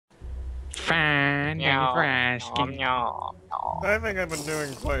Fine, thank you for asking. I think I've been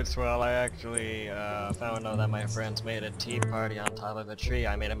doing quite well. I actually found out that my friends made a tea party on top of a tree.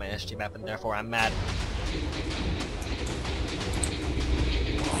 I made it my SG map and therefore I'm mad.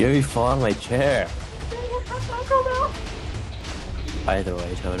 You made me fall on my chair. By the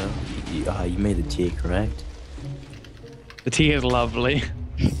way, Toto, you made the tea, correct? The tea is lovely.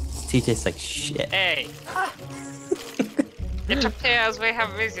 Tea tastes like shit. Hey! It appears we have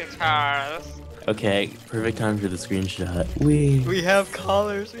visitors. Okay, perfect time for the screenshot. We have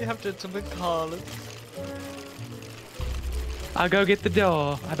callers. We have gentlemen callers. I'll go get the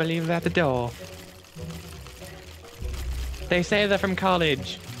door. I believe they're at the door. They say they're from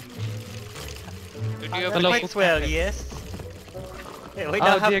college. The local Quite well, cafe. yes. Hey, we Oh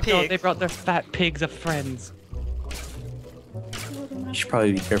don't have dear God, pigs. they brought their fat pigs of friends. You should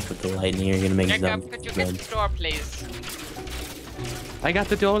probably be careful with the lightning. You're gonna make Jacob, them could you get red. the door, please? I got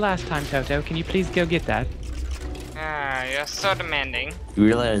the door last time, Toto. Can you please go get that? Ah, you're so demanding. You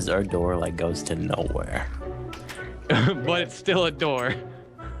realize our door like goes to nowhere. But it's still a door.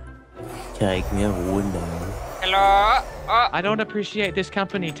 Okay, can we have a window? Hello? Oh, I don't appreciate this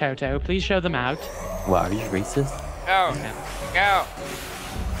company, Toto. Please show them out. Wow, are you racist? go. Go.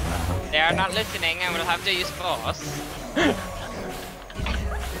 They are not listening and will have to use force.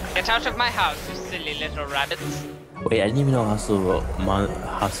 Get out of my house, you silly little rabbits. Wait, I didn't even know hostile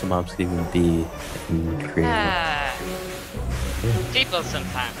mobs could even be in creative. Ah. People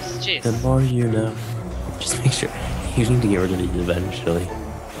sometimes, jeez. The more you know. Just make sure you need to get rid of these eventually.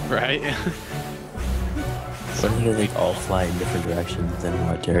 Right? What if they like all fly in different directions and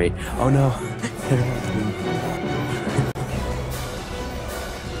what, Jerry? Oh no!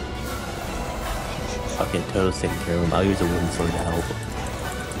 Okay, Toto's taking care of him. I'll use a wooden sword to help.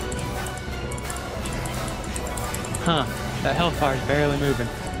 Huh. That health bar is barely moving.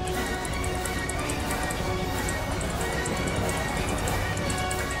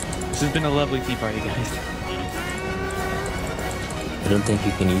 This has been a lovely tea party, guys. I don't think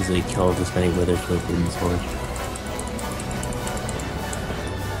you can easily kill this many withers with a wooden sword.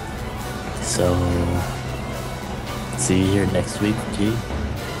 So, see you here next week, G?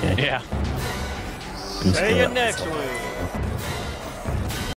 Okay. Yeah. I'm just See you gonna- next week.